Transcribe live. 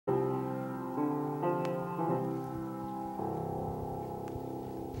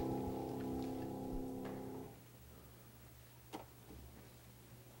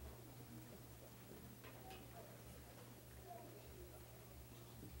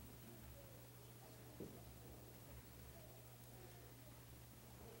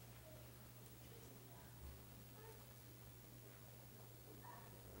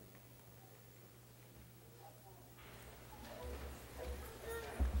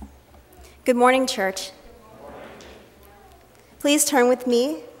Good morning, church. Please turn with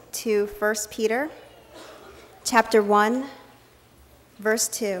me to 1 Peter chapter 1, verse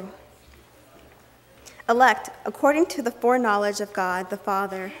 2. Elect according to the foreknowledge of God the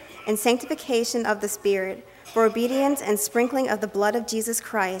Father and sanctification of the Spirit, for obedience and sprinkling of the blood of Jesus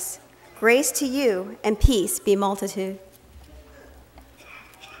Christ, grace to you and peace be multitude.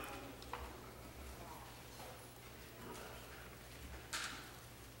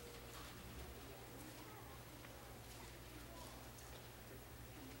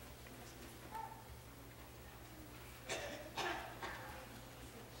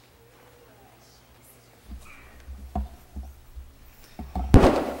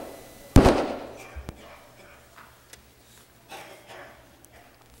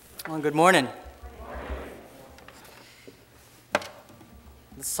 Well, good morning.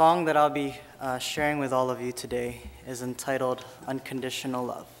 The song that I'll be sharing with all of you today is entitled Unconditional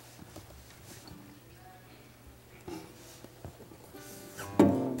Love.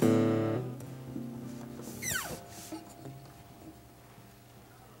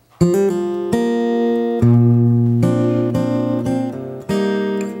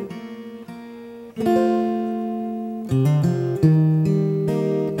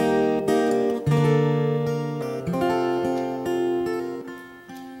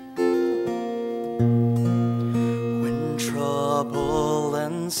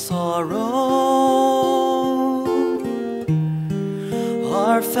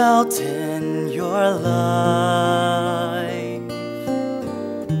 Felt in your life,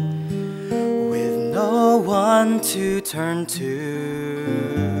 with no one to turn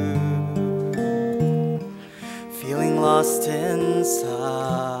to, feeling lost inside.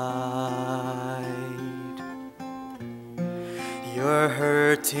 You're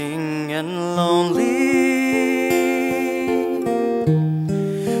hurting and lonely,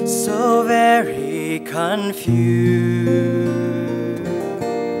 so very confused,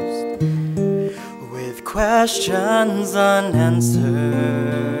 questions unanswered,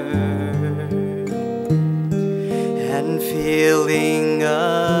 and feeling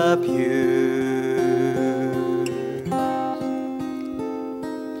abused.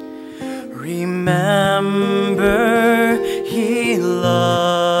 Remember, He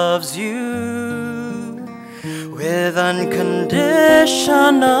loves you with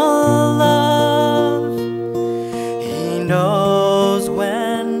unconditional love. He knows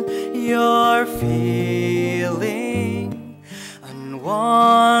when you're feeling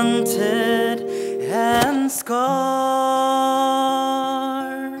unwanted and scarred.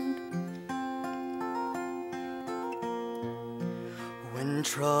 When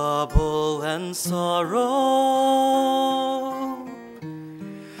trouble and sorrow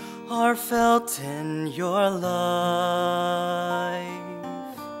are felt in your life,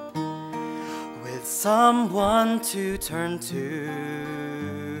 with someone to turn to,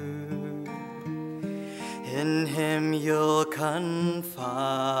 in Him you'll confide.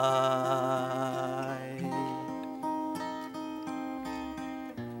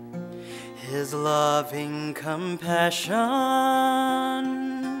 His loving compassion,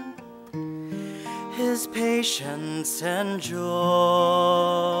 His patience and joy.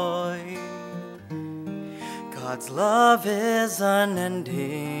 God's love is unending.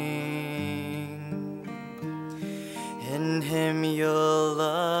 In Him you'll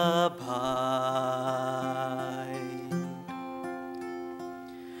abide.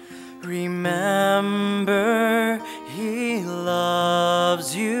 Remember, He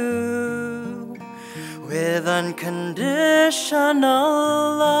loves you with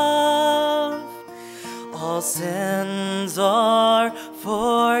unconditional love. All sins are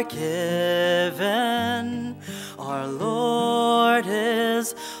forgiven. Our Lord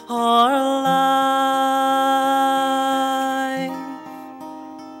is our life.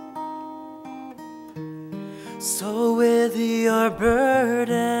 So with your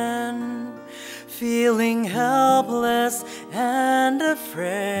burden, feeling helpless and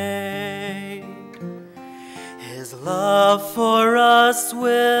afraid, His love for us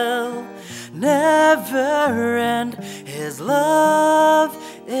will never end. His love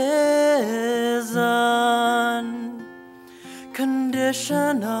is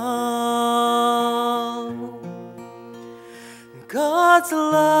unconditional. God's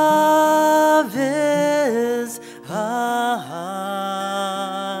love is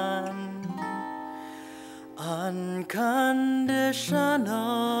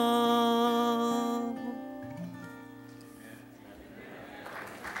unconditional.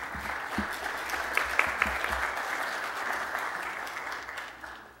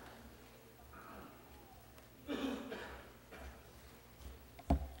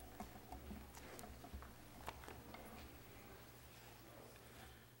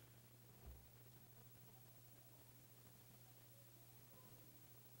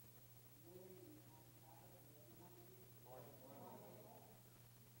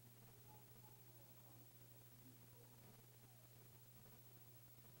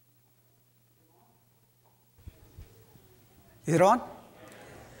 Is it on?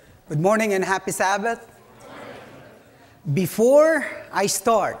 Good morning and happy Sabbath. Before I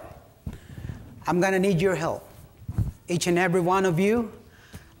start, I'm going to need your help. Each and every one of you.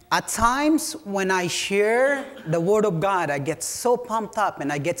 At times when I share the Word of God, I get so pumped up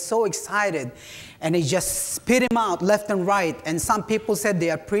and I get so excited and I just spit him out left and right. And some people said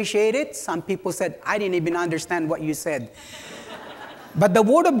they appreciate it. Some people said, I didn't even understand what you said. But the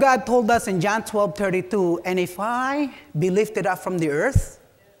Word of God told us in John 12:32, and if I be lifted up from the earth,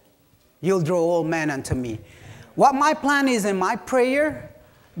 you'll draw all men unto me. What my plan is in my prayer,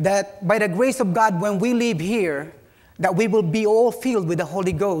 that by the grace of God, when we leave here, that we will be all filled with the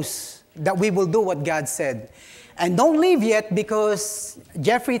Holy Ghost, that we will do what God said. And don't leave yet, because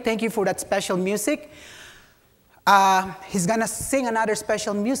Jeffrey, thank you for that special music. He's going to sing another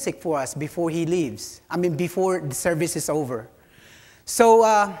special music for us before he leaves. Before the service is over. So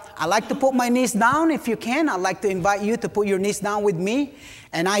I like to put my knees down if you can. I'd like to invite you to put your knees down with me.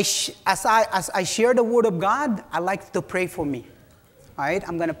 And as I share the Word of God, I'd like to pray for me. All right,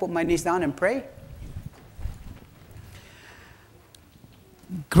 I'm going to put my knees down and pray.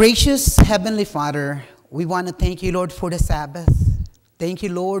 Gracious Heavenly Father, we want to thank you, Lord, for the Sabbath. Thank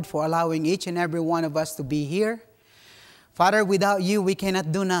you, Lord, for allowing each and every one of us to be here. Father, without you, we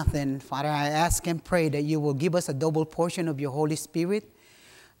cannot do nothing. Father, I ask and pray that you will give us a double portion of your Holy Spirit,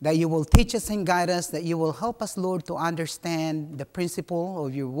 that you will teach us and guide us, that you will help us, Lord, to understand the principle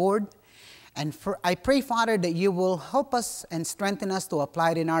of your word. And I pray, Father, that you will help us and strengthen us to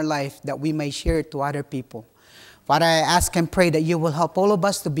apply it in our life, that we may share it to other people. Father, I ask and pray that you will help all of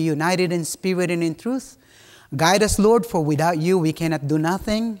us to be united in spirit and in truth. Guide us, Lord, for without you we cannot do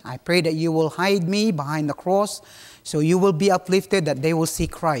nothing. I pray that you will hide me behind the cross, so you will be uplifted, that they will see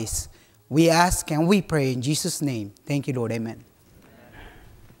Christ. We ask and we pray in Jesus' name. Thank you, Lord. Amen.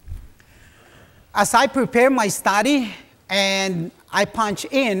 As I prepare my study and I punch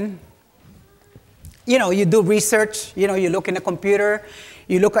in, you do research, you look in the computer,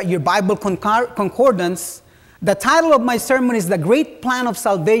 you look at your Bible concordance. The title of my sermon is The Great Plan of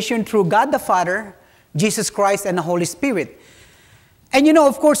Salvation Through God the Father, Jesus Christ, and the Holy Spirit. And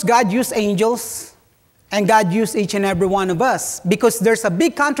of course, God used angels, and God used each and every one of us, because there's a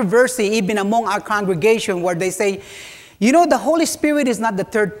big controversy even among our congregation where they say, the Holy Spirit is not the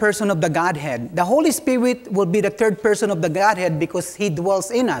third person of the Godhead. The Holy Spirit will be the third person of the Godhead because he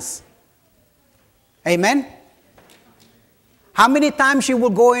dwells in us. Amen? How many times you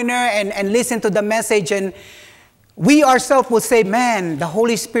will go in there and listen to the message, and we ourselves will say, man, the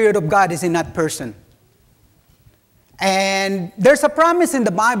Holy Spirit of God is in that person. And there's a promise in the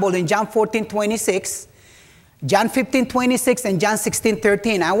Bible in John 14:26, John 15:26, and John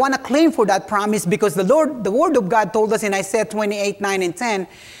 16:13. I want to claim for that promise because the Word of God told us in Isaiah 28:9 and 10,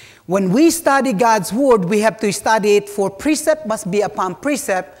 when we study God's Word, we have to study it, for precept must be upon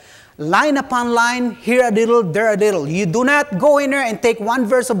precept, line upon line, here a little, there a little. You do not go in there and take one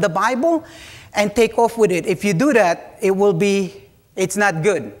verse of the Bible and take off with it. If you do that, it's not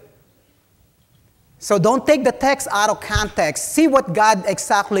good. So don't take the text out of context. See what God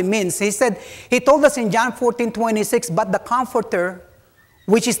exactly means. He told us in John 14:26, but the Comforter,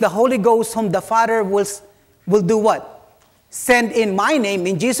 which is the Holy Ghost, whom the Father will do what? Send in my name,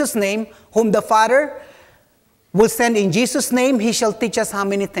 in Jesus' name, whom the Father will send in Jesus' name, he shall teach us how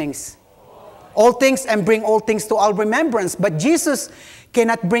many things? All things, and bring all things to our remembrance. But Jesus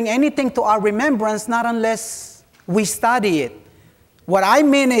cannot bring anything to our remembrance, not unless we study it. What I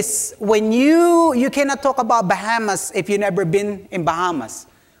mean is, when you cannot talk about Bahamas if you've never been in Bahamas,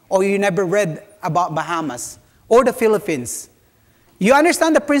 or you never read about Bahamas, or the Philippines. You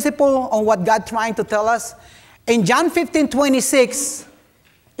understand the principle on what God trying to tell us? In John 15:26,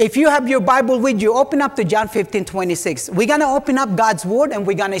 if you have your Bible with you, open up to John 15:26. We're going to open up God's Word and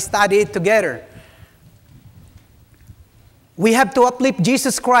we're going to study it together. We have to uplift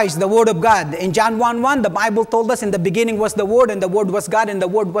Jesus Christ, the Word of God. In John 1:1, the Bible told us in the beginning was the Word, and the Word was God, and the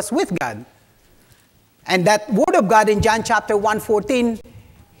Word was with God. And that Word of God in John chapter 1:14,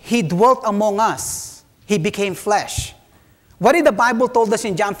 he dwelt among us. He became flesh. What did the Bible told us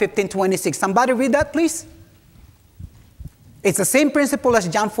in John 15:26? Somebody read that, please. It's the same principle as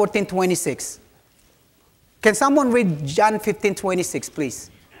John 14:26. Can someone read John 15:26, please?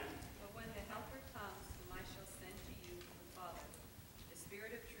 But when the Helper comes, whom I shall send to you from the Father, the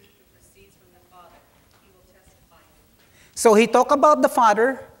Spirit of truth who proceeds from the Father, he will testify. So he talked about the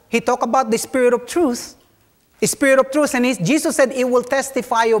Father. He talked about the Spirit of truth. The Spirit of truth. And Jesus said, it will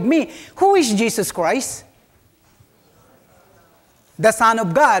testify of me. Who is Jesus Christ? The Son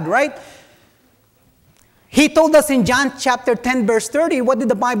of God, right? He told us in John chapter 10, verse 30, what did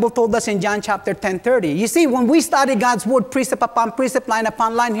the Bible told us in John chapter 10, 30? You see, when we study God's word, precept upon precept, line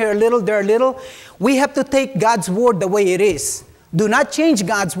upon line, here a little, there a little, we have to take God's word the way it is. Do not change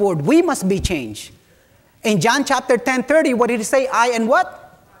God's word. We must be changed. In John chapter 10, 30, what did he say? I and what?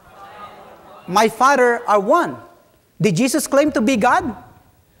 My Father are one. Did Jesus claim to be God?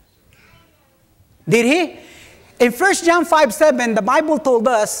 Did he? In 1 John 5, 7, the Bible told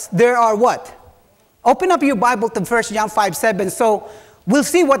us there are what? Open up your Bible to 1 John 5, 7. So we'll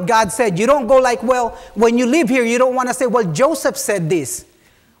see what God said. You don't go like, well, when you live here, you don't want to say, well, Joseph said this.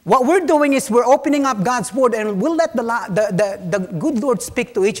 What we're doing is we're opening up God's word, and we'll let the good Lord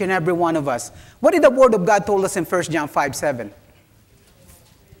speak to each and every one of us. What did the word of God told us in 1 John 5, 7?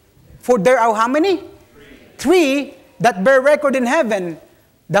 For there are how many? Three that bear record in heaven.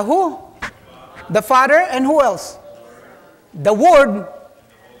 The who? The Father, and who else? The Word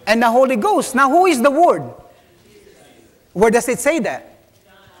and the Holy Ghost. Now, who is the Word? Where does it say that?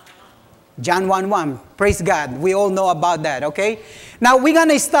 John 1:1. Praise God. We all know about that, okay? Now, we're going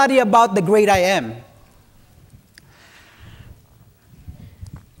to study about the great I am.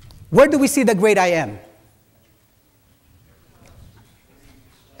 Where do we see the great I am?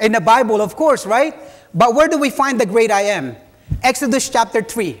 In the Bible, of course, right? But where do we find the great I am? Exodus chapter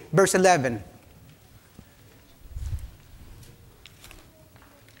 3, verse 11.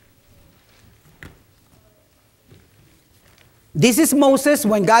 This is Moses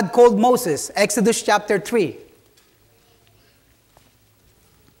when God called Moses. Exodus chapter 3.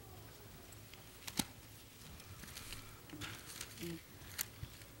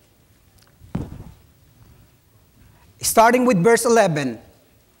 Starting with verse 11.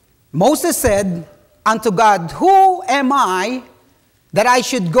 Moses said unto God, who am I that I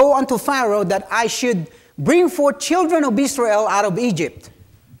should go unto Pharaoh, that I should bring forth children of Israel out of Egypt?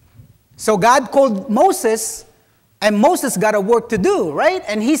 So God called Moses, and Moses got a work to do, right?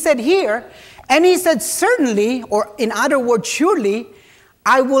 And he said here, and he said, certainly, or in other words, surely,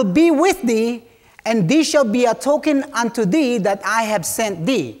 I will be with thee, and this shall be a token unto thee that I have sent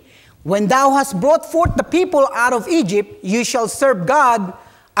thee. When thou hast brought forth the people out of Egypt, you shall serve God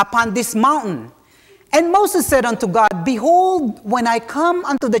upon this mountain. And Moses said unto God, behold, when I come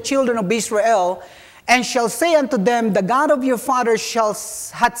unto the children of Israel, and shall say unto them, the God of your fathers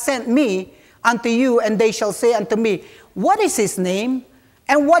hath sent me unto you, and they shall say unto me, what is his name?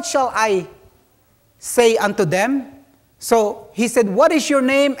 And what shall I say unto them? So he said, what is your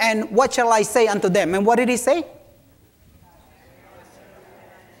name, and what shall I say unto them? And what did he say?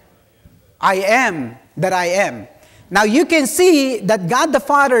 I am that I am. Now you can see that God the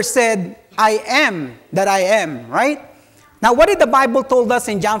Father said, I am that I am, right? Now what did the Bible told us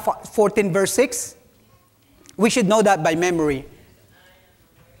in John 14 verse 6? We should know that by memory.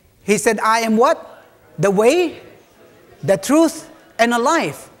 He said, I am what? The way, the truth, and the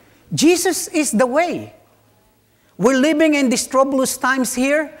life. Jesus is the way. We're living in these troublous times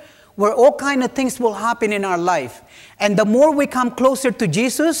here where all kind of things will happen in our life. And the more we come closer to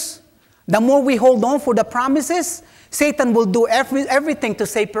Jesus, the more we hold on for the promises, Satan will do everything to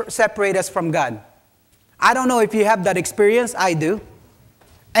separate us from God. I don't know if you have that experience. I do.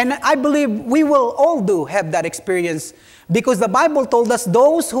 And I believe we will all have that experience, because the Bible told us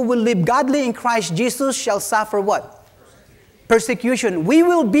those who will live godly in Christ Jesus shall suffer what? Persecution. We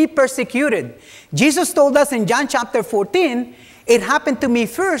will be persecuted. Jesus told us in John chapter 14, it happened to me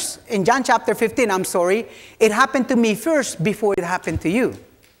first. In John chapter 15, I'm sorry, it happened to me first before it happened to you.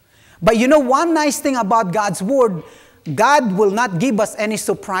 But you know one nice thing about God's word, God will not give us any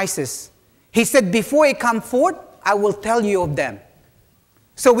surprises. He said, before it come forth, I will tell you of them.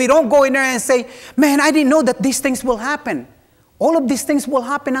 So we don't go in there and say, man, I didn't know that these things will happen. All of these things will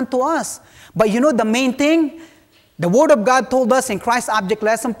happen unto us. But you know the main thing? The Word of God told us in Christ's Object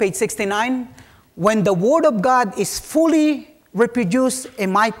Lesson, page 69, when the Word of God is fully reproduced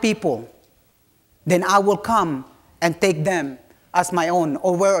in my people, then I will come and take them as my own.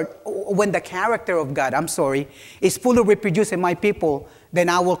 Or when the character of God, is fully reproduced in my people, then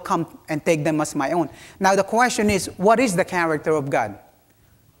I will come and take them as my own. Now the question is, what is the character of God?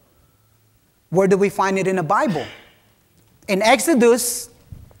 Where do we find it in the Bible? In Exodus,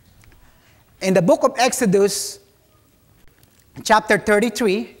 in the book of Exodus, chapter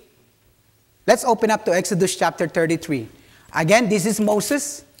 33, let's open up to Exodus chapter 33. Again, this is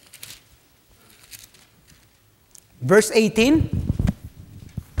Moses. Verse 18.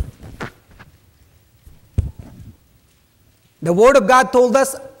 The Word of God told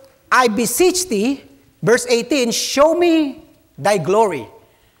us, I beseech thee, verse 18, show me thy glory.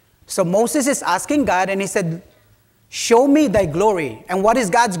 So Moses is asking God, and he said, show me thy glory. And what is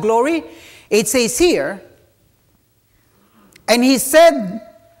God's glory? It says here, And he said,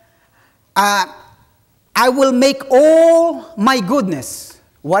 I will make all my goodness.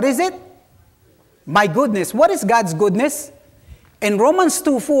 What is it? My goodness. What is God's goodness? In Romans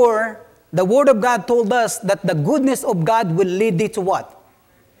 2:4, the Word of God told us that the goodness of God will lead thee to what?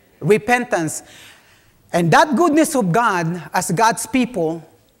 Repentance. And that goodness of God, as God's people,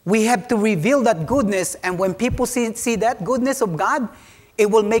 we have to reveal that goodness. And when people see that goodness of God,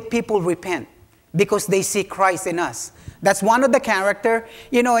 it will make people repent because they see Christ in us. That's one of the character,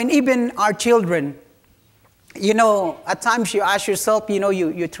 and even our children. At times you ask yourself,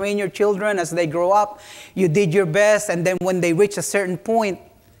 you train your children as they grow up. You did your best, and then when they reach a certain point,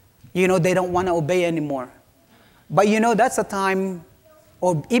 they don't want to obey anymore. But that's a time,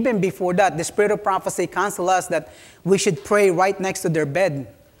 or even before that, the spirit of prophecy counsels us that we should pray right next to their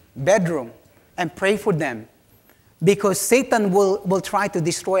bedroom, and pray for them. Because Satan will try to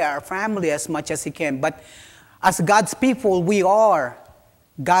destroy our family as much as he can. But as God's people, we are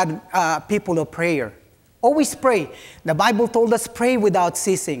people of prayer. Always pray. The Bible told us pray without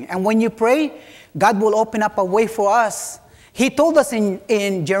ceasing. And when you pray, God will open up a way for us. He told us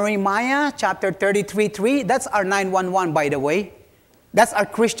in Jeremiah chapter 33:3, that's our 911, by the way. That's our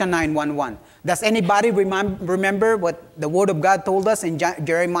Christian 911. Does anybody remember what the Word of God told us in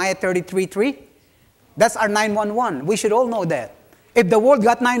Jeremiah 33:3? That's our 911. We should all know that. If the world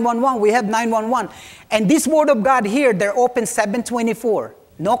got 911, we have 911. And this Word of God here, they're open 7/24.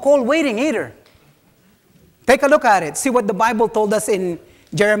 No call waiting either. Take a look at it. See what the Bible told us in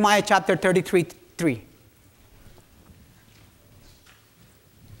Jeremiah chapter 33:3.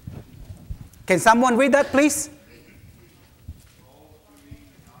 Can someone read that, please?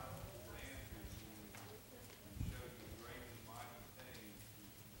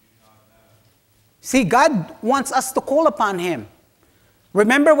 See, God wants us to call upon Him.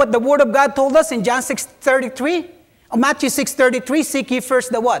 Remember what the Word of God told us in John 6:33? Or Matthew 6:33, seek ye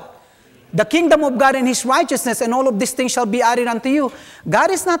first the what? The kingdom of God and His righteousness, and all of these things shall be added unto you.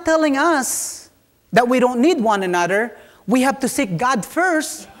 God is not telling us that we don't need one another. We have to seek God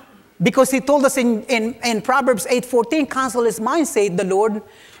first, because He told us in Proverbs 8:14, counsel is mine, saith the Lord.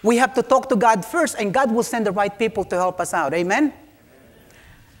 We have to talk to God first, and God will send the right people to help us out. Amen?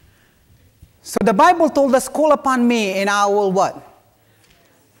 So the Bible told us, call upon me, and I will what?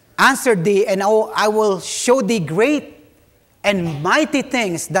 Answer thee, and I will show thee great and mighty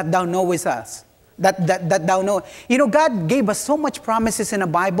things that thou knowest us. That thou know. God gave us so much promises in the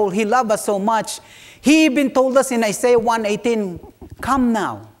Bible. He loved us so much. He even told us in Isaiah 1:18, come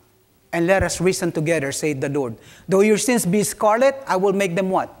now, and let us reason together, saith the Lord. Though your sins be scarlet, I will make them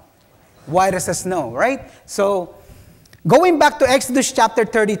what? White as snow, right? So, going back to Exodus chapter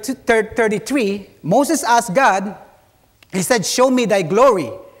 33, Moses asked God, he said, show me thy glory.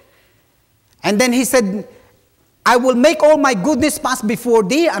 And then he said, I will make all my goodness pass before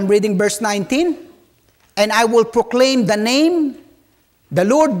thee. I'm reading verse 19. And I will proclaim the name, the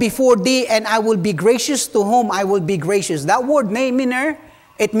Lord before thee, and I will be gracious to whom I will be gracious. That word name in there,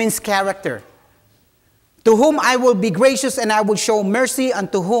 it means character. To whom I will be gracious, and I will show mercy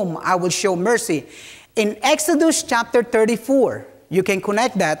unto whom I will show mercy. In Exodus chapter 34, you can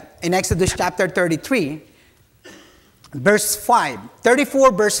connect that in Exodus chapter 33, verse 5.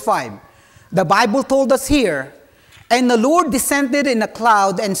 34 verse 5. The Bible told us here, and the Lord descended in a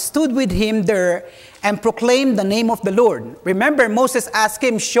cloud and stood with him there and proclaimed the name of the Lord. Remember, Moses asked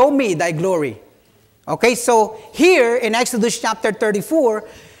him, show me thy glory. Okay, so here in Exodus chapter 34,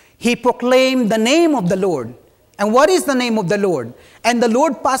 he proclaimed the name of the Lord. And what is the name of the Lord? And the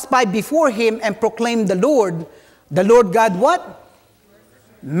Lord passed by before him and proclaimed the Lord God what?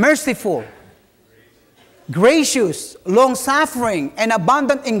 Merciful, gracious, long-suffering, and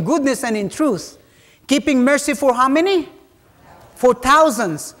abundant in goodness and in truth. Keeping mercy for how many? For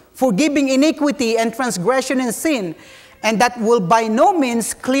thousands. Forgiving iniquity and transgression and sin. And that will by no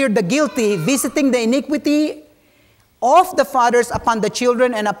means clear the guilty, visiting the iniquity of the fathers upon the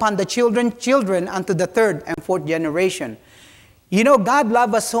children and upon the children's children unto the third and fourth generation. God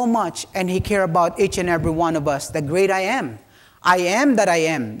loved us so much, and He cared about each and every one of us. The great I am. I am that I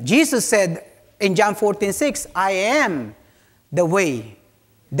am. Jesus said in John 14:6, I am the way,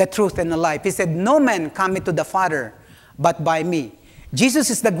 the truth, and the life. He said, no man cometh to the Father but by me. Jesus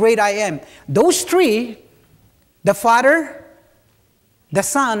is the great I am. Those three, the Father, the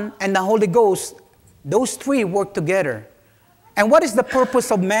Son, and the Holy Ghost, those three work together. And what is the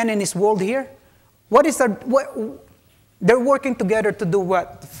purpose of man in this world here? They're working together to do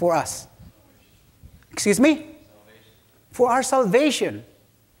what for us? Excuse me? Salvation. For our salvation.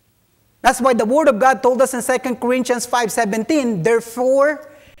 That's why the Word of God told us in 2 Corinthians 5:17, therefore,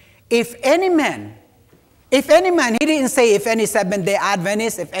 if any man If any man, he didn't say if any Seventh-day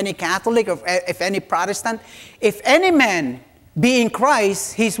Adventist, if any Catholic, or if any Protestant. If any man be in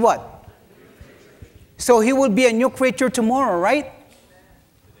Christ, he's what? So he will be a new creature tomorrow, right?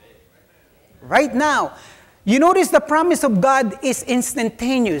 Right now. You notice the promise of God is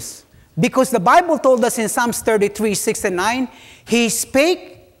instantaneous. Because the Bible told us in Psalms 33, 6 and 9, He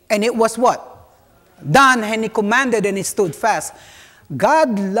spake and it was what? Done, and He commanded and it stood fast.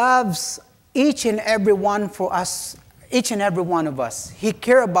 God loves each and every one for us, each and every one of us. He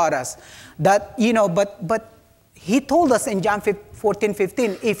cares about us. That, you know, but He told us in John 14,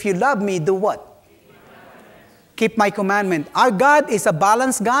 15, if you love me, do what? Keep my commandment. Our God is a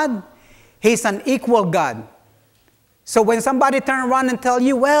balanced God. He's an equal God. So when somebody turn around and tell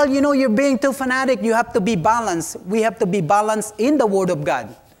you, well, you know, you're being too fanatic, you have to be balanced. We have to be balanced in the Word of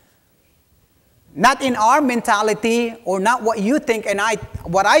God. Not in our mentality or not what you think and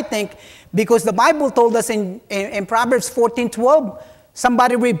what I think, because the Bible told us in Proverbs 14:12,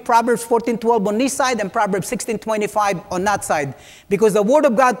 somebody read Proverbs 14:12 on this side and Proverbs 16:25 on that side. Because the Word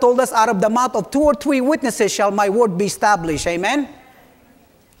of God told us, out of the mouth of 2 or 3 witnesses shall my word be established. Amen?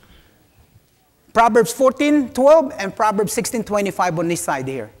 Proverbs 14:12 and Proverbs 16:25 on this side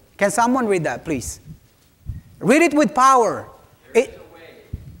here. Can someone read that, please? Read it with power. There is a way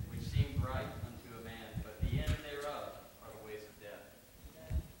which seems right unto a man, but the end thereof are the ways of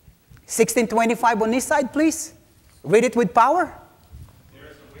death. 16:25 on this side, please. Read it with power.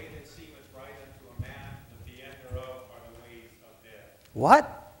 There is a way that seemeth right unto a man, but the end thereof are the ways of death. What?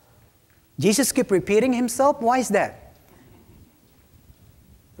 Jesus keep repeating himself? Why is that?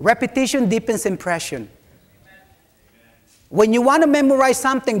 Repetition deepens impression. When you want to memorize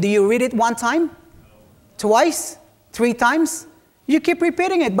something, do you read it one time? Twice? 3 times? You keep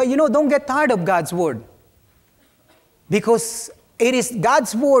repeating it, but you know, don't get tired of God's word. Because it is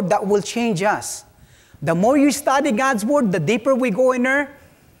God's word that will change us. The more you study God's word, the deeper we go in there.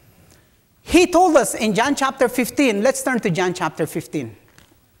 He told us in John chapter 15, let's turn to John chapter 15.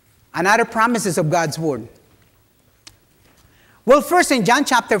 Another promises of God's word. Well, first in John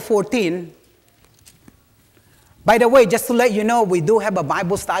chapter 14, by the way, just to let you know, we do have a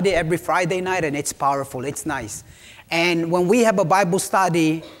Bible study every Friday night, and it's powerful, it's nice. And when we have a Bible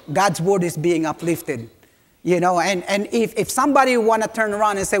study, God's word is being uplifted. You know, and if somebody want to turn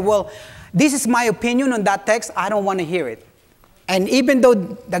around and say, well, this is my opinion on that text, I don't want to hear it. And even though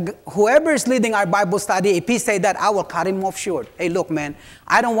whoever is leading our Bible study, if he say that, I will cut him off short. Hey, look, man,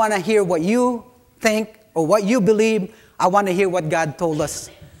 I don't want to hear what you think or what you believe. I want to hear what God told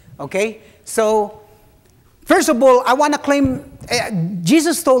us. Okay? So, first of all, I want to claim,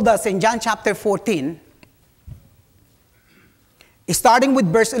 Jesus told us in John chapter 14, starting with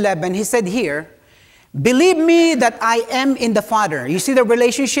verse 11, he said here, believe me that I am in the Father. You see the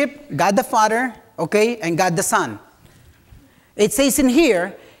relationship? God the Father, okay, and God the Son. It says in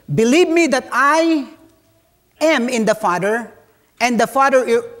here, believe me that I am in the Father, and the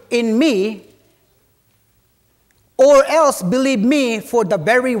Father in me, or else believe me for the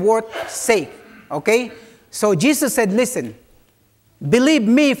very work's sake. Okay? So Jesus said, listen, believe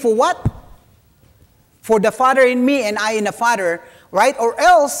me for what? For the Father in me and I in the Father, right? Or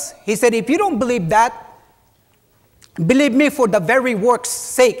else, he said, if you don't believe that, believe me for the very work's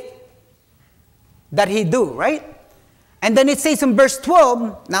sake that he do, right? And then it says in verse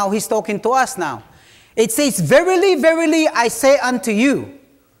 12, now he's talking to us now. It says, verily, verily, I say unto you,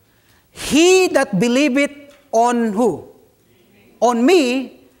 he that believeth on who? On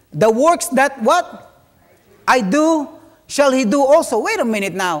me, the works that what? I do, shall he do also. Wait a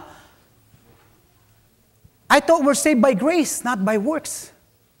minute now. I thought we're saved by grace, not by works.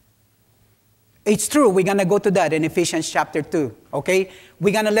 It's true. We're going to go to that in Ephesians chapter 2. Okay?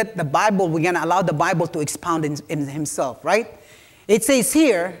 We're going to let the Bible, we're going to allow the Bible to expound in himself, right? It says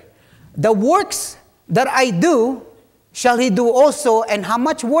here, the works that I do, shall he do also, and how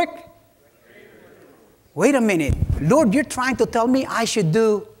much work? Wait a minute. Lord, you're trying to tell me I should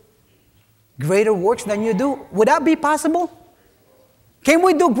do greater works than you do? Would that be possible? Can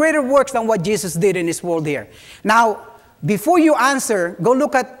we do greater works than what Jesus did in this world here? Now, before you answer, go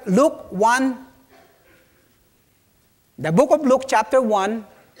look at Luke 1, the book of Luke chapter 1,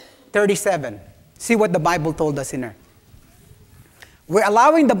 37. See what the Bible told us in there. We're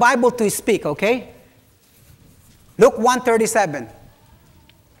allowing the Bible to speak, okay? Luke 1:37.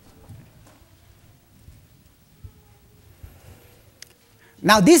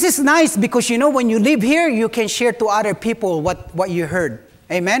 Now, this is nice because, you know, when you live here, you can share to other people what you heard.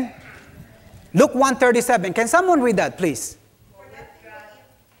 Amen? Luke 1:37. Can someone read that, please?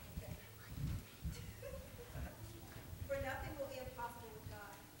 For nothing will be impossible with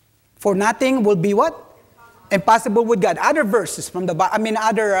God. For nothing will be what? impossible with God. Other verses from the Bible,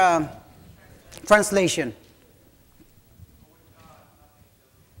 other translation.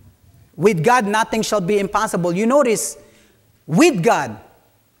 With God, nothing shall be impossible. You notice, with God,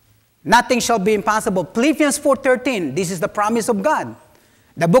 nothing shall be impossible. Philippians 4:13, this is the promise of God.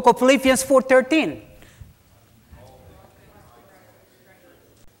 The book of Philippians 4:13.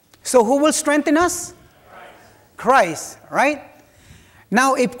 So who will strengthen us? Christ, right?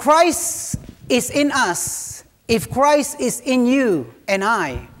 Now, if Christ is in us, if Christ is in you and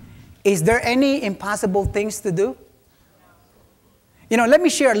I, is there any impossible things to do? You know, let me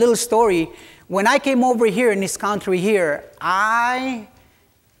share a little story. When I came over here in this country here, I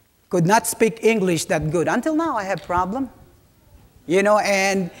could not speak English that good. Until now, I have problem. You know,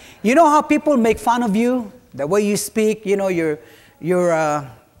 and you know how people make fun of you, the way you speak, you know, your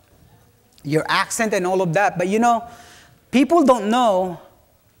accent and all of that. But you know, people don't know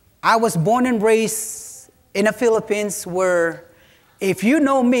I was born and raised in the Philippines where if you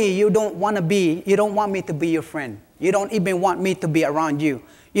know me, you don't want me to be your friend. You don't even want me to be around you.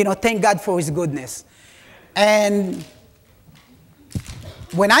 You know, thank God for His goodness. And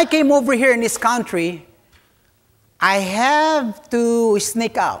when I came over here in this country, I have to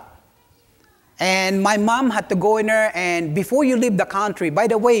sneak out. And my mom had to go in there, and before you leave the country, by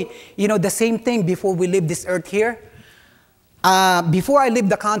the way, you know, the same thing before we leave this earth here. Before I leave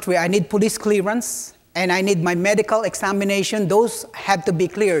the country, I need police clearance, and I need my medical examination. Those have to be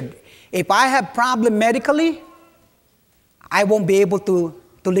cleared. If I have problem medically, I won't be able to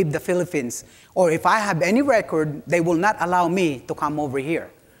leave the Philippines. Or if I have any record, they will not allow me to come over here.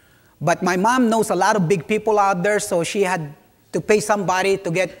 But my mom knows a lot of big people out there, so she had to pay somebody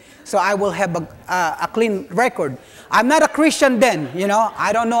to get, so I will have a clean record. I'm not a Christian then, you know.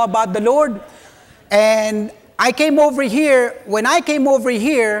 I don't know about the Lord. And I came over here. When I came over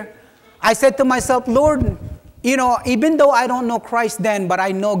here, I said to myself, Lord, you know, even though I don't know Christ then, but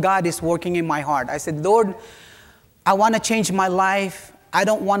I know God is working in my heart. I said, Lord, I want to change my life. I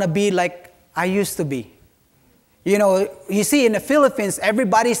don't want to be like I used to be. You know, you see in the Philippines, every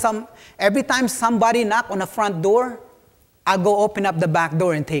time somebody knock on the front door, I go open up the back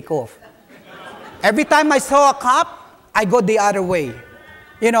door and take off. Every time I saw a cop, I go the other way.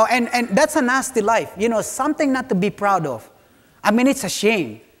 You know, and that's a nasty life. You know, something not to be proud of. I mean, it's a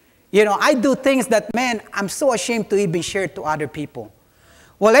shame. You know, I do things that, man, I'm so ashamed to even share to other people.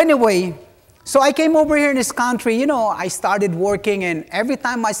 Well, anyway, so I came over here in this country, you know, I started working, and every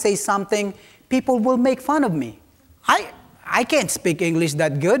time I say something, people will make fun of me. I can't speak English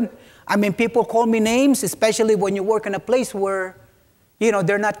that good. I mean, people call me names, especially when you work in a place where, you know,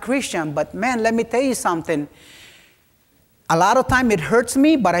 they're not Christian. But man, let me tell you something. A lot of time it hurts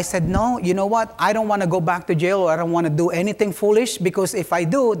me, but I said, no, you know what? I don't want to go back to jail, or I don't want to do anything foolish, because if I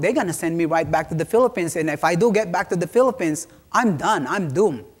do, they're going to send me right back to the Philippines. And if I do get back to the Philippines, I'm done. I'm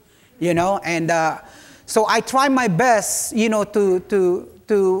doomed. You know, and so I try my best, you know,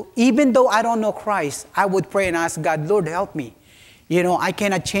 to even though I don't know Christ, I would pray and ask God, Lord, help me. You know, I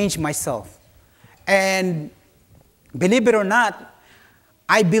cannot change myself. And believe it or not,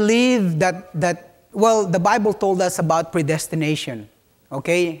 I believe that well, the Bible told us about predestination.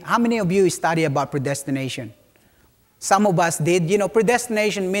 Okay? How many of you study about predestination? Some of us did. You know,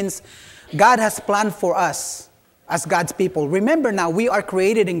 predestination means God has planned for us as God's people. Remember now, we are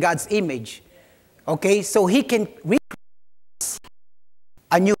created in God's image. Okay? So He can recreate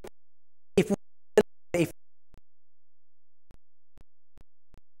a new if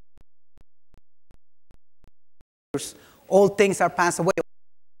all things are passed away.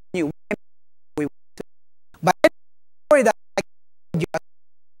 But story that I told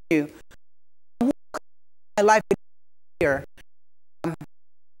you, my life here,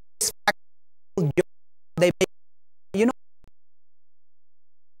 they make, you know,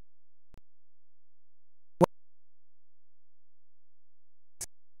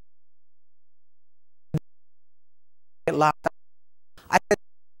 I said,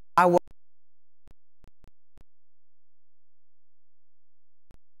 I will.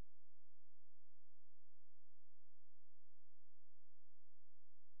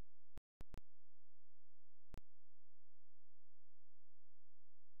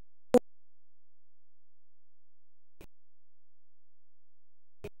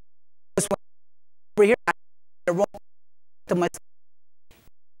 Over here, I the wrong to myself.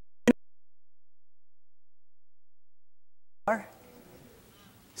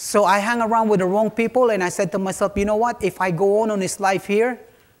 So I hang around with the wrong people, and I said to myself, you know what? If I go on this life here,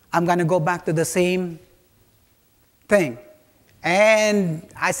 I'm going to go back to the same thing. And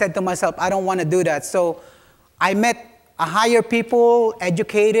I said to myself, I don't want to do that. So I met a higher people,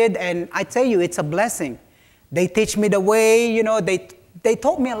 educated, and I tell you, it's a blessing. They teach me the way, they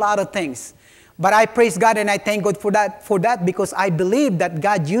taught me a lot of things. But I praise God and I thank God for that because I believe that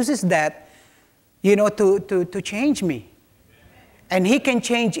God uses that, to change me. And He can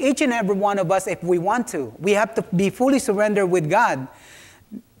change each and every one of us if we want to. We have to be fully surrendered with God.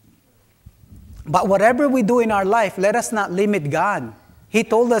 But whatever we do in our life, let us not limit God. He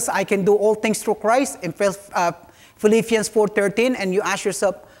told us, I can do all things through Christ in Philippians 4:13. And you ask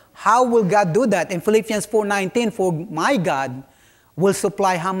yourself, how will God do that? In Philippians 4:19, for my God will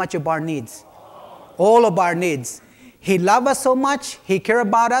supply how much of our needs? All of our needs. He loves us so much. He cares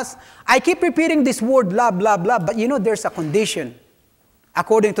about us. I keep repeating this word, love, love, love. But there's a condition.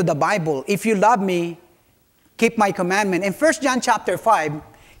 According to the Bible, if you love me, keep my commandment. In 1 John chapter 5,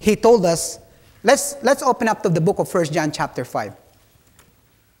 He told us, let's open up to the book of 1 John chapter 5.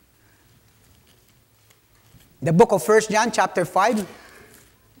 The book of 1 John chapter 5.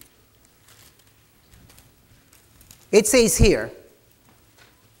 It says here,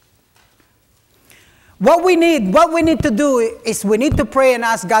 what we need to do is we need to pray and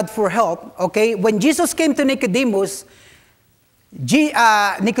ask God for help, okay? When Jesus came to Nicodemus,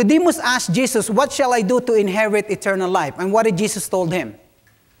 Nicodemus asked Jesus, what shall I do to inherit eternal life? And what did Jesus told him?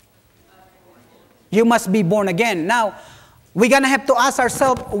 You must be born again. Now, we're going to have to ask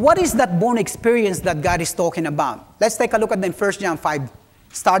ourselves, what is that born experience that God is talking about? Let's take a look at them, 1 John 5,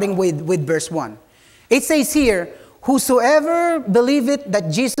 starting with verse 1. It says here, whosoever believeth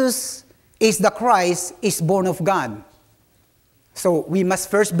that Jesus is the Christ is born of God. So we must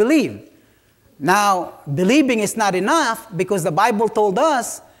first believe. Now, believing is not enough because the Bible told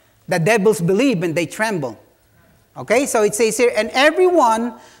us that devils believe and they tremble. Okay, so it says here, and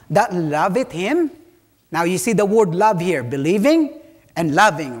everyone that loveth Him. Now you see the word love here, believing and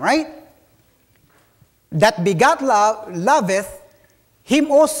loving, right? That begot loveth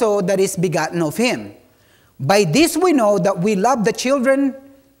Him also that is begotten of Him. By this we know that we love the children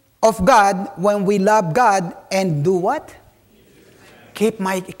of God when we love God and do what?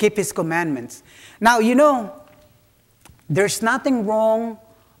 Keep His commandments. Now, there's nothing wrong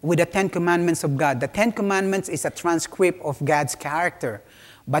with the 10 Commandments of God. The 10 Commandments is a transcript of God's character.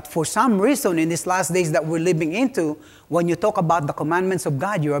 But for some reason, in these last days that we're living into, when you talk about the commandments of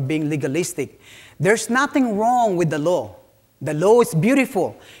God, you are being legalistic. There's nothing wrong with the law. The law is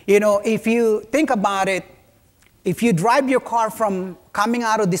beautiful. If you think about it, if you drive your car from coming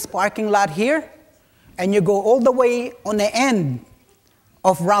out of this parking lot here, and you go all the way on the end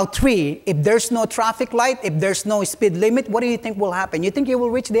of Route 3, if there's no traffic light, if there's no speed limit, what do you think will happen? You think you will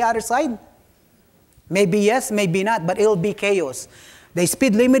reach the other side? Maybe yes, maybe not, but it'll be chaos. The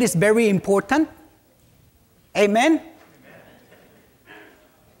speed limit is very important. Amen?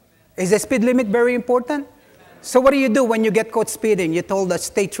 Is the speed limit very important? So what do you do when you get caught speeding? You told the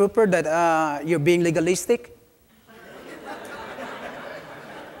state trooper that you're being legalistic?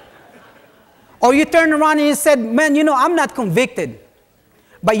 Or you turn around and you said, man, I'm not convicted.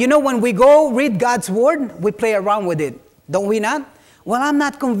 But when we go read God's word, we play around with it. Don't we not? Well, I'm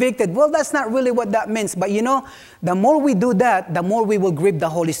not convicted. Well, that's not really what that means. But the more we do that, the more we will grieve the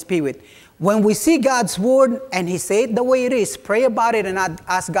Holy Spirit. When we see God's word and He say it the way it is, pray about it and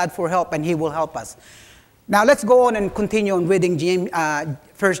ask God for help and He will help us. Now, let's go on and continue on reading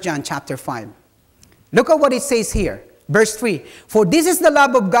 1 John chapter 5. Look at what it says here. Verse 3. For this is the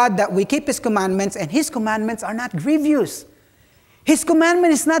love of God, that we keep His commandments, and His commandments are not grievous. His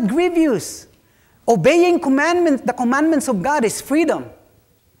commandment is not grievous. Obeying the commandments of God is freedom.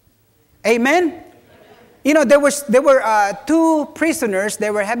 Amen? There were two prisoners.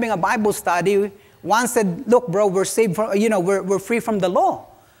 They were having a Bible study. One said, look, bro, we're saved from, we're free from the law.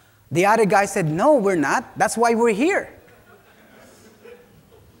 The other guy said, no, we're not. That's why we're here.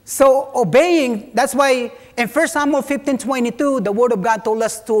 So obeying, that's why in 1 Samuel 15:22, the Word of God told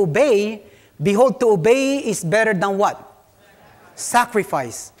us to obey. Behold, to obey is better than what?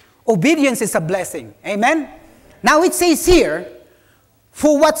 Sacrifice. Obedience is a blessing. Amen? Now it says here,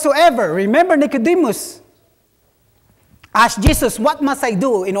 for whatsoever, remember Nicodemus asked Jesus, what must I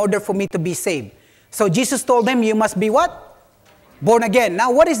do in order for me to be saved? So Jesus told him, you must be what? Born again.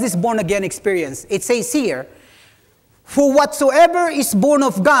 Now what is this born again experience? It says here, for whatsoever is born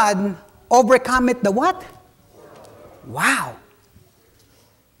of God overcometh the what? Wow.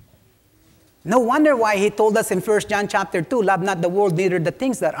 No wonder why He told us in 1 John chapter 2, love not the world, neither the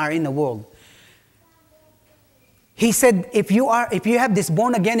things that are in the world. He said, if you have this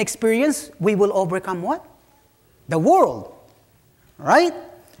born again experience, we will overcome what? The world. Right?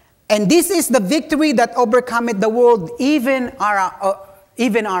 And this is the victory that overcometh the world, even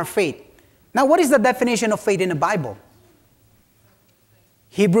our faith. Now, what is the definition of faith in the Bible?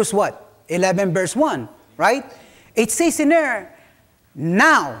 Hebrews what? 11 verse 1. right? It says in there,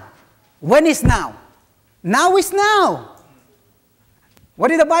 now. When is now? Now is now. What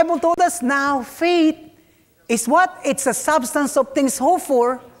did the Bible told us? Now faith is what? It's a substance of things hoped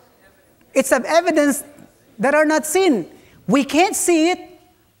for. It's an evidence that are not seen. We can't see it,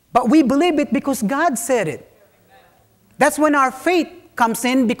 but we believe it because God said it. That's when our faith comes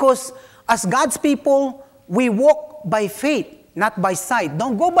in, because as God's people, we walk by faith, not by sight.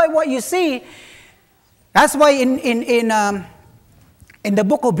 Don't go by what you see. That's why in the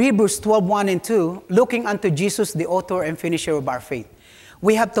book of Hebrews 12:1 and 2, looking unto Jesus, the author and finisher of our faith,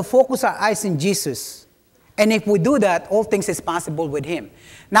 we have to focus our eyes in Jesus. And if we do that, all things is possible with him.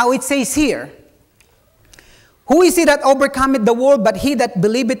 Now it says here, who is he that overcometh the world, but he that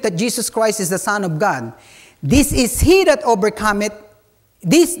believeth that Jesus Christ is the Son of God? This is he that overcometh,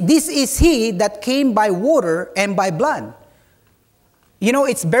 this is he that came by water and by blood. You know,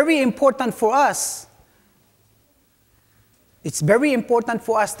 it's very important for us. It's very important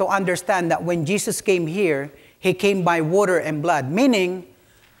for us to understand that when Jesus came here, he came by water and blood, meaning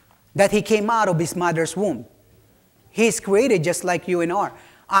that he came out of his mother's womb. He is created just like you and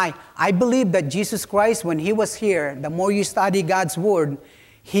I believe that Jesus Christ, when he was here, the more you study God's word,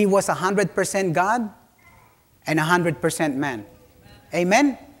 he was 100% God and 100% man.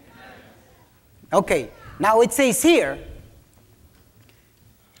 Amen? Okay, now it says here,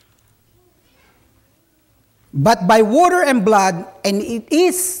 but by water and blood, and it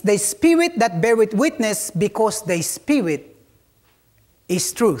is the Spirit that beareth witness, because the Spirit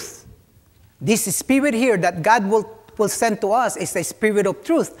is truth. This Spirit here that God will send to us is the Spirit of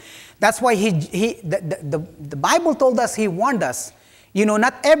truth. That's why the Bible told us, he warned us, you know,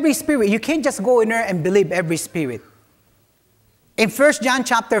 not every spirit, you can't just go in there and believe every spirit. In 1 John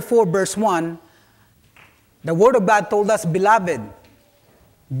chapter 4, verse 1, the Word of God told us, beloved,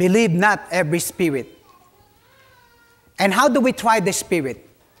 believe not every spirit. And how do we try the Spirit?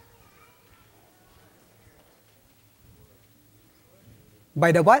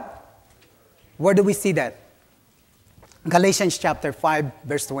 By the what? Where do we see that? Galatians chapter 5,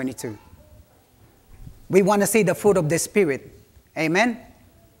 verse 22. We want to see the fruit of the Spirit. Amen?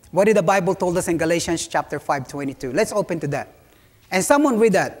 What did the Bible told us in Galatians chapter 5, 22? Let's open to that. And someone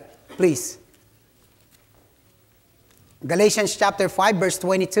read that, please. Galatians chapter 5, verse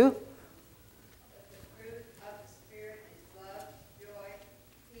 22.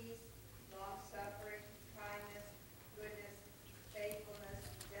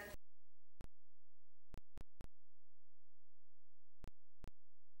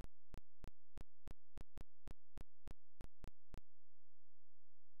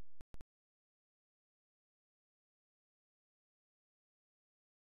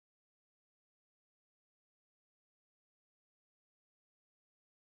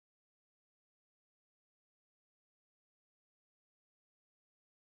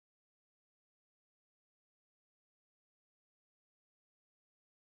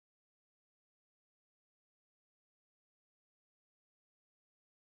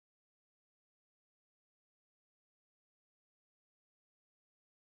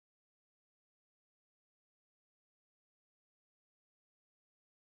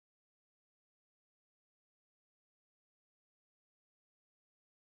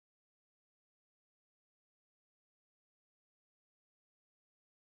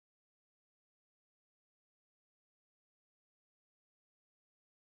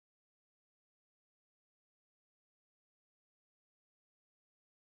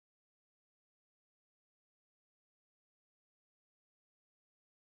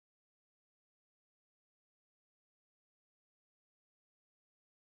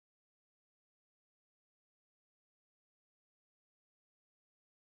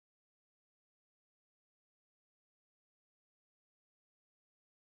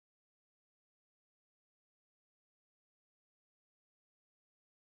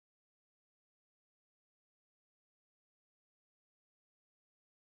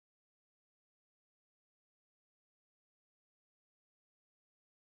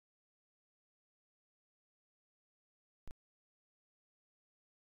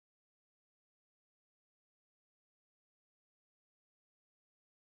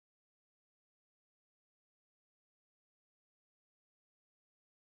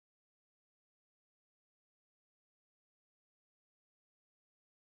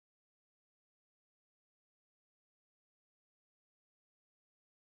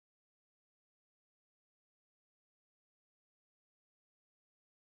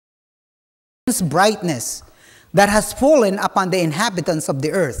 Brightness that has fallen upon the inhabitants of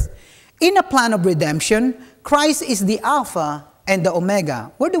the earth. In a plan of redemption, Christ is the Alpha and the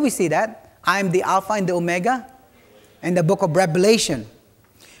Omega. Where do we see that? I am the Alpha and the Omega in the book of Revelation.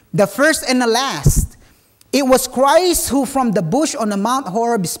 The first and the last. It was Christ who from the bush on the Mount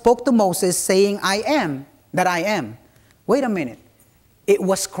Horeb spoke to Moses, saying, I am that I am. Wait a minute. It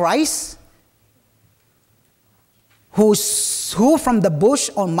was Christ who from the bush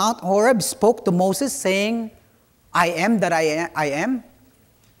on Mount Horeb spoke to Moses, saying, I am that I am.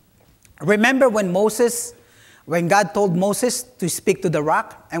 Remember when God told Moses to speak to the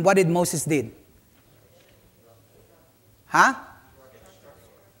rock, and what did Moses did? Huh?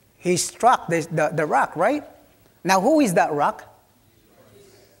 He struck the rock, right? Now, who is that rock?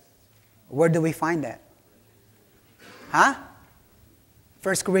 Where do we find that? Huh?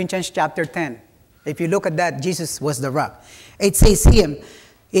 1 Corinthians chapter 10. If you look at that, Jesus was the rock. It says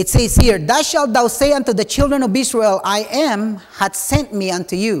here, thus shalt thou say unto the children of Israel, I am, hath sent me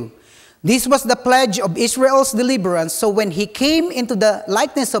unto you. This was the pledge of Israel's deliverance. So when he came into the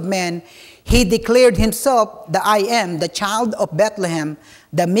likeness of man, he declared himself the I am, the child of Bethlehem,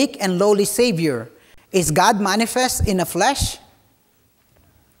 the meek and lowly Savior. Is God manifest in the flesh?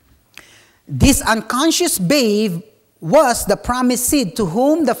 This unconscious babe was the promised seed to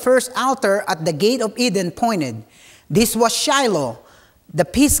whom the first altar at the gate of Eden pointed. This was Shiloh, the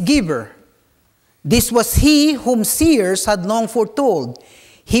peace giver. This was he whom seers had long foretold.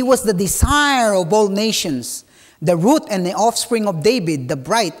 He was the desire of all nations, the root and the offspring of David, the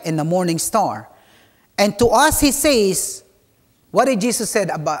bright and the morning star. And to us he says, what did Jesus say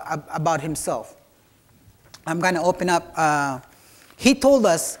about himself? I'm going to open up. He told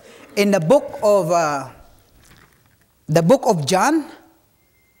us in the book of John,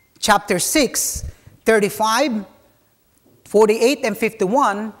 chapter 6, 35, 48, and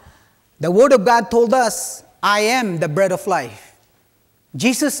 51, the Word of God told us, I am the bread of life.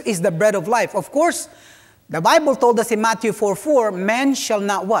 Jesus is the bread of life. Of course, the Bible told us in Matthew 4:4, man shall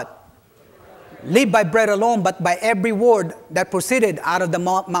not what? Live by bread alone, but by every word that proceeded out of the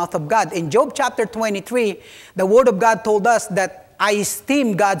mouth of God. In Job chapter 23, the Word of God told us that I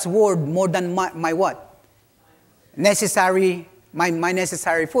esteem God's word more than my what? Necessary, my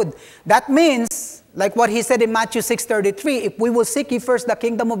necessary food. That means, like what he said in Matthew 6:33, if we will seek ye first the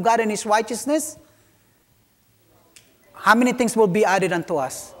kingdom of God and his righteousness, how many things will be added unto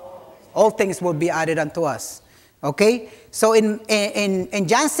us? All things will be added unto us. Okay? So in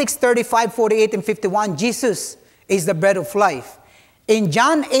John 6, 35, 48, and 51, Jesus is the bread of life. In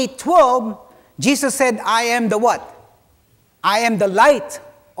John 8, 12, Jesus said, I am the what? I am the light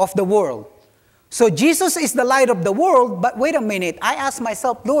of the world. So Jesus is the light of the world, but wait a minute. I ask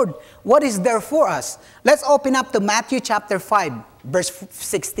myself, Lord, what is there for us? Let's open up to Matthew chapter 5, verse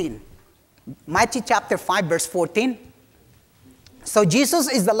 16. Matthew chapter 5, verse 14. So Jesus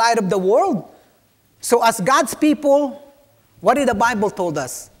is the light of the world. So as God's people, what did the Bible told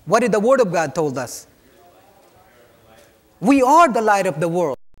us? What did the Word of God told us? We are the light of the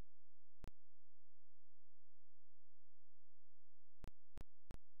world.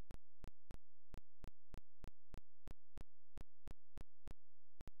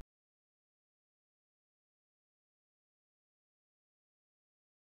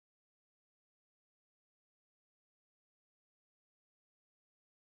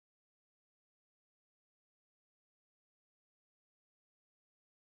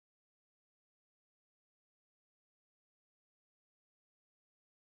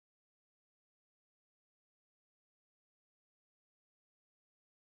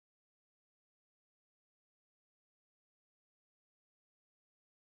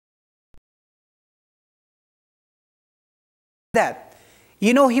 That.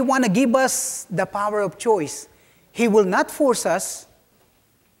 You know, he want to give us the power of choice. He will not force us.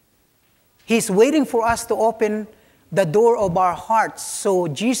 He's waiting for us to open the door of our hearts so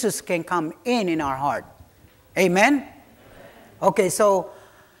Jesus can come in our heart. Amen? Okay, so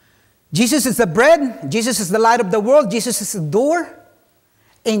Jesus is the bread. Jesus is the light of the world. Jesus is the door.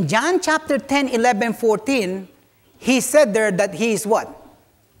 In John chapter 10, 11, 14, he said there that he is what?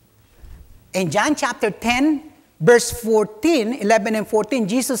 In John chapter 10, verse 14, 11 and 14,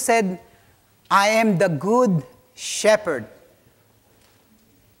 Jesus said, I am the good shepherd.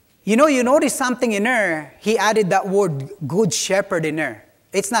 You know, you notice something in there. He added that word good shepherd in there.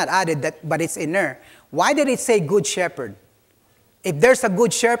 It's not added, but it's in there. Why did it say good shepherd? If there's a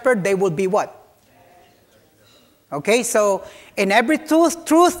good shepherd, they will be what? Okay, so in every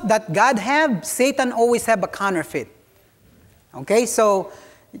truth that God have, Satan always have a counterfeit. Okay, so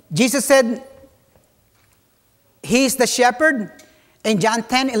Jesus said, he is the shepherd in John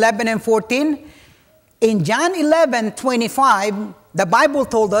 10, 11, and 14. In John 11, 25, the Bible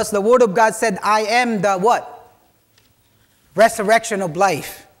told us, the Word of God said, I am the what? Resurrection of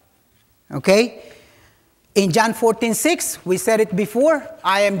life. Okay? In John 14:6, we said it before,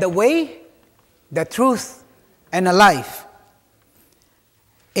 I am the way, the truth, and the life.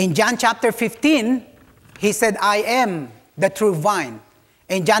 In John chapter 15, he said, I am the true vine.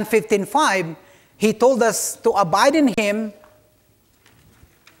 In John 15:5, he told us to abide in him,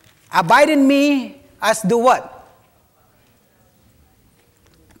 abide in me, as do what?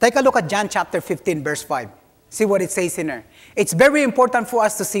 Take a look at John chapter 15, verse 5. See what it says in there. It's very important for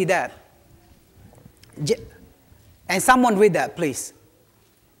us to see that. And someone read that, please.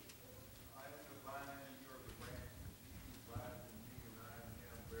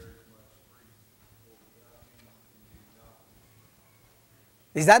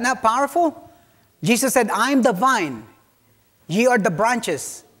 Is that not powerful? Jesus said, I am the vine, ye are the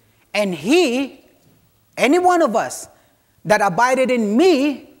branches. And he, any one of us, that abided in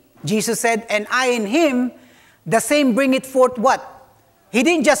me, Jesus said, and I in him, the same bringeth forth what? He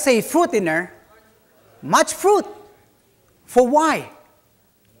didn't just say fruit in there. Much fruit. For why?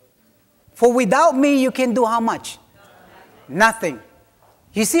 For without me, you can do how much? Nothing.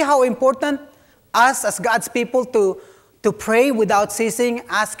 You see how important us as God's people to pray without ceasing,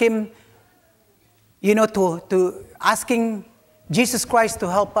 ask him, to asking Jesus Christ to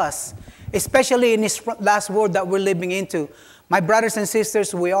help us, especially in this last world that we're living into. My brothers and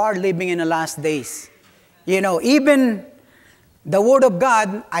sisters, we are living in the last days. Even the Word of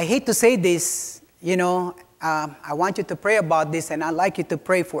God, I hate to say this, I want you to pray about this, and I'd like you to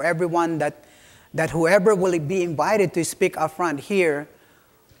pray for everyone that whoever will be invited to speak up front here,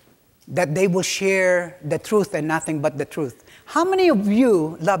 that they will share the truth and nothing but the truth. How many of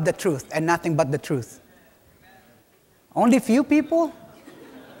you love the truth and nothing but the truth? Only few people?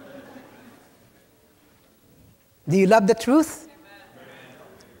 Do you love the truth?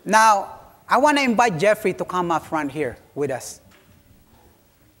 Now, I want to invite Jeffrey to come up front here with us.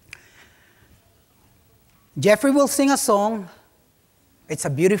 Jeffrey will sing a song. It's a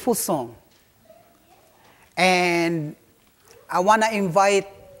beautiful song. And I want to invite,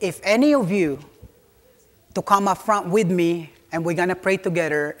 if any of you, to come up front with me, and we're going to pray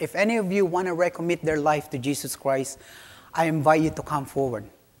together. If any of you want to recommit their life to Jesus Christ, I invite you to come forward.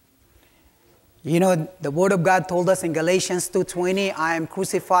 The Word of God told us in Galatians 2:20, I am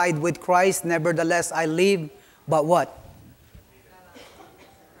crucified with Christ, nevertheless I live, but what?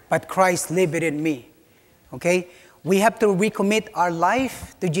 But Christ liveth in me. Okay? We have to recommit our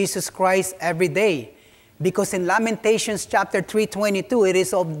life to Jesus Christ every day. Because in Lamentations chapter 3:22, it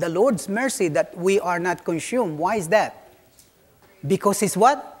is of the Lord's mercy that we are not consumed. Why is that? Because His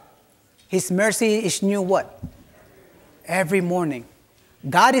what? His mercy is new what? Every morning.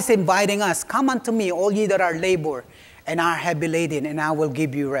 God is inviting us, come unto me, all ye that are labor and are heavy laden, and I will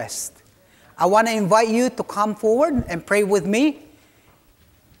give you rest. I want to invite you to come forward and pray with me.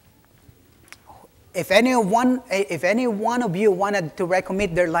 If any one of you wanted to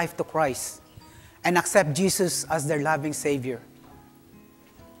recommit their life to Christ and accept Jesus as their loving Savior,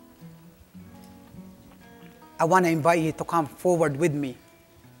 I want to invite you to come forward with me.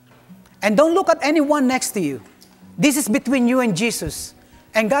 And don't look at anyone next to you. This is between you and Jesus.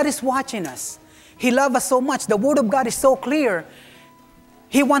 And God is watching us. He loves us so much. The Word of God is so clear.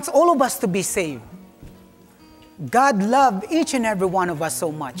 He wants all of us to be saved. God loved each and every one of us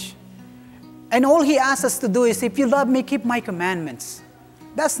so much. And all He asks us to do is, if you love me, keep my commandments.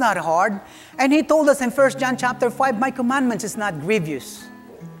 That's not hard. And He told us in 1 John chapter 5, my commandments is not grievous.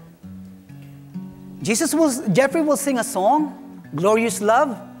 Jeffrey will sing a song, Glorious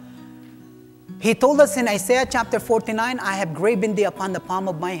Love. He told us in Isaiah chapter 49, I have graven thee upon the palm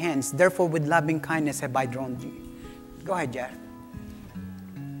of my hands. Therefore, with loving kindness have I drawn thee. Go ahead, Jeff.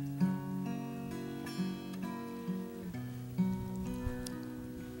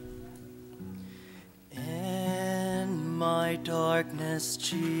 In my darkness,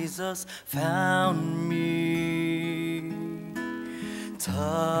 Jesus found me,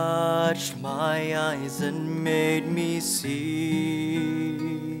 touched my eyes and made me see.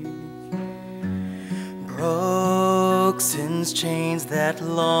 Broke sin's chains that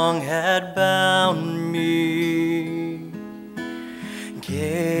long had bound me,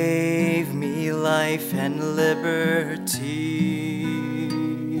 gave me life and liberty.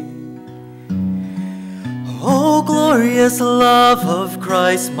 Oh, glorious love of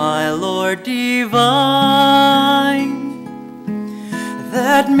Christ, my Lord divine,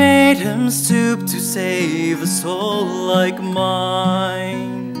 that made Him stoop to save a soul like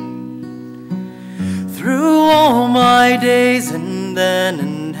mine. Through all my days and then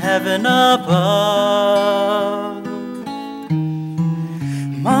in heaven above,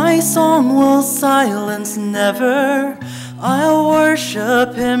 my song will silence never, I'll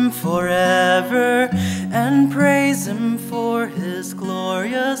worship him forever and praise him for his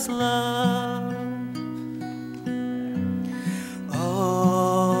glorious love.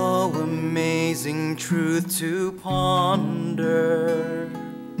 Oh, amazing truth to ponder.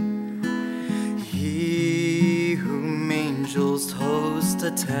 He whom angels host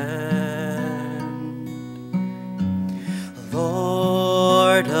attend,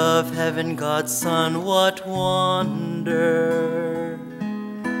 Lord of heaven, God's Son, what wonder.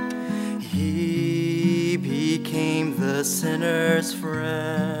 He became the sinner's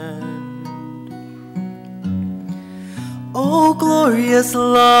friend. O glorious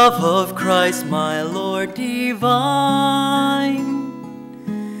love of Christ, my Lord divine,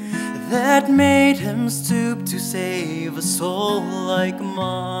 that made him stoop to save a soul like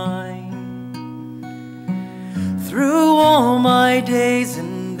mine. Through all my days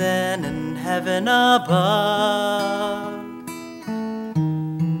and then in heaven above,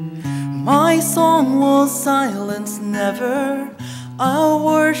 my song will silence never. I'll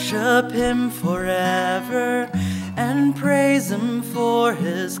worship him forever and praise him for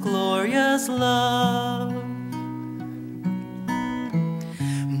his glorious love.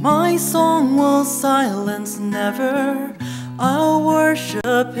 My song will silence never. I'll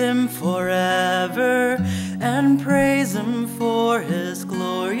worship him forever and praise him for his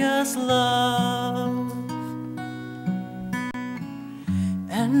glorious love.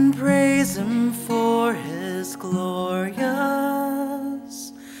 And praise him for his glorious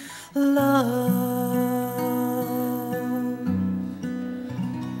love.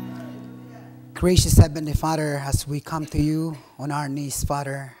 Gracious Heavenly Father, as we come to you on our knees,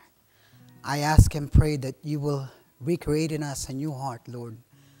 Father, I ask and pray that you will recreate in us a new heart, Lord.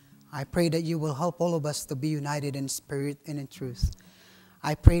 I pray that you will help all of us to be united in spirit and in truth.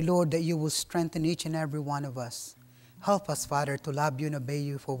 I pray, Lord, that you will strengthen each and every one of us. Help us, Father, to love you and obey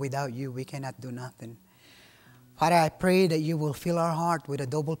you, for without you we cannot do nothing. Father, I pray that you will fill our heart with a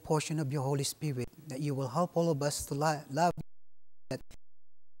double portion of your Holy Spirit, that you will help all of us to love you, that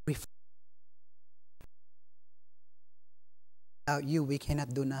without you we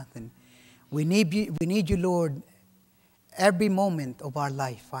cannot do nothing. We need you, Lord, every moment of our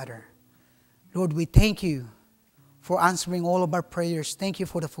life, Father. Lord, we thank you for answering all of our prayers. Thank you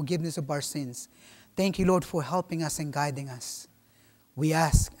for the forgiveness of our sins. Thank you, Lord, for helping us and guiding us. We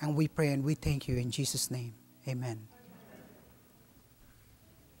ask and we pray and we thank you in Jesus' name. Amen.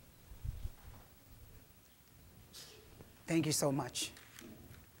 Thank you so much.